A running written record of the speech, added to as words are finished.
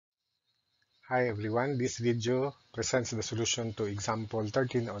Hi everyone, this video presents the solution to example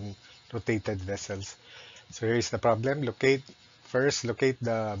 13 on rotated vessels. So here is the problem. First, locate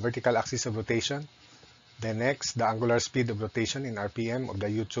the vertical axis of rotation. Then next, the angular speed of rotation in RPM of the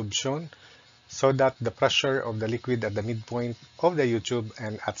U-tube shown so that the pressure of the liquid at the midpoint of the U-tube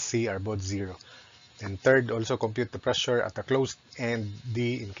and at sea are both zero. And third, also compute the pressure at the closed end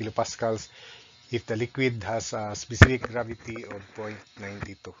D in kilopascals if the liquid has a specific gravity of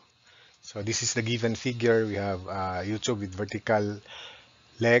 0.92. So this is the given figure. We have U-tube with vertical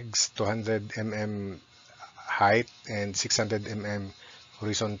legs, 200 mm height and 600 mm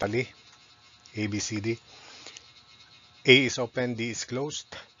horizontally, A, B, C, D. A is open, D is closed.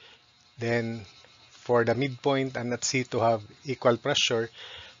 Then for the midpoint and at C to have equal pressure,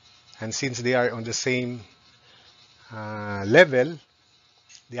 and since they are on the same level,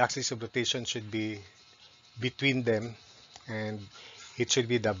 the axis of rotation should be between them, and it should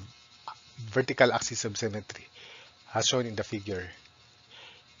be the vertical axis of symmetry as shown in the figure.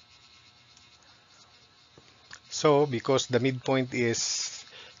 So because the midpoint is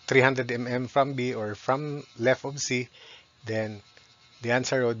 300 mm from B or from left of C, then the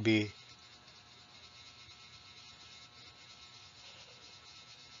answer would be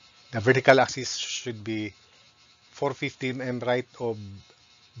the vertical axis should be 450 mm right of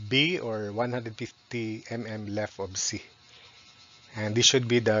B or 150 mm left of C. And this should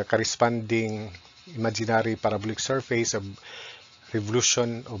be the corresponding imaginary parabolic surface of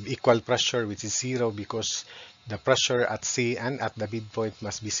revolution of equal pressure, which is zero, because the pressure at C and at the midpoint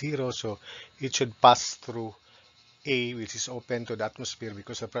must be zero. So it should pass through A, which is open to the atmosphere,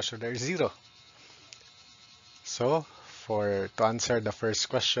 because the pressure there is zero. So to answer the first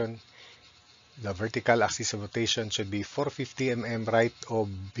question, the vertical axis of rotation should be 450 mm right of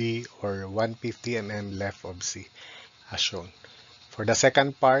B or 150 mm left of C, as shown. For the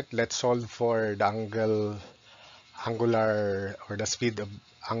second part, let's solve for the angular speed of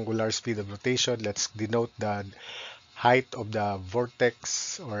rotation. Let's denote the height of the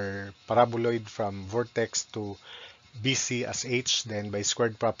vortex or paraboloid from vortex to BC as h. Then by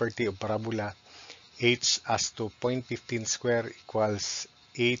squared property of parabola, h as to 0.15 square equals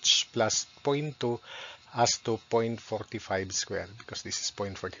h plus 0.2 as to 0.45 square, because this is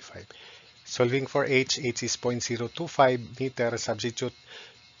 0.45. Solving for h is 0.025 meter. Substitute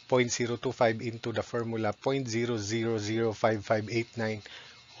 0.025 into the formula 0.000559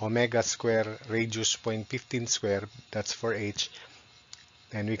 omega square radius 0.15 square. That's for h.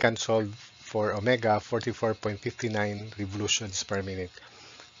 And we can solve for omega 44.59 revolutions per minute.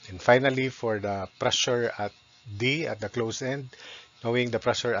 And finally, for the pressure at D at the closed end, knowing the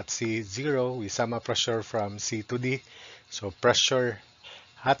pressure at C is 0, we sum up pressure from C to D. So pressure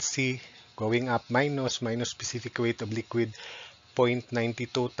at C going up minus specific weight of liquid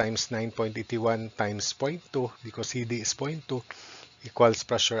 0.92 times 9.81 times 0.2, because CD is 0.2, equals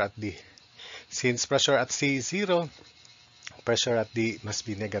pressure at D. Since pressure at C is 0, pressure at D must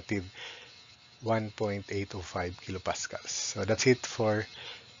be negative 1.805 kilopascals. So that's it for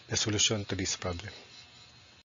the solution to this problem.